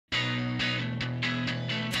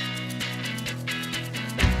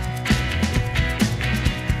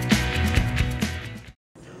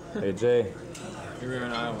Hey Jay, Here we are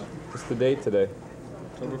in Iowa, what's the date today?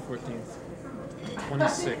 October 14th,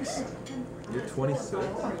 26. You're 26.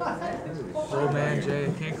 Old man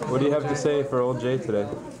Jay, can't call What do you him have to Jay. say for old Jay today?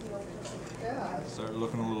 Started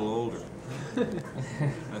looking a little older.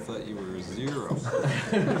 I thought you were 0.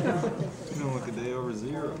 You don't look a day over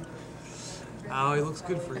 0. Oh, he looks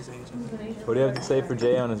good for his age. What do you have to say for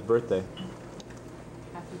Jay on his birthday?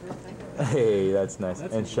 Happy birthday. Hey, that's nice.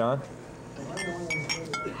 And Sean?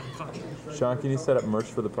 Sean, can you set up merch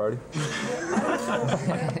for the party?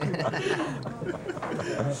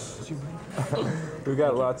 We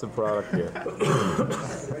got lots of product here.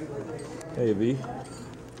 Hey V, you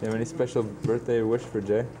have any special birthday wish for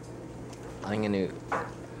Jay? I'm gonna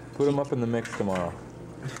Put him up in the mix tomorrow.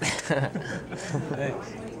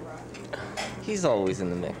 He's always in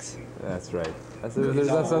the mix. That's right. There's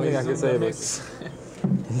not something I can say about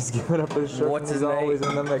He's giving up his shirt What's and he's his name? always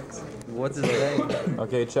in the mix. What's his name?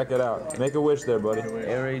 Okay, check it out. Make a wish there, buddy.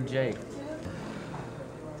 AJ.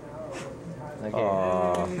 Okay.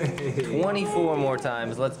 Aww. 24 more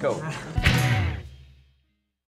times. Let's go.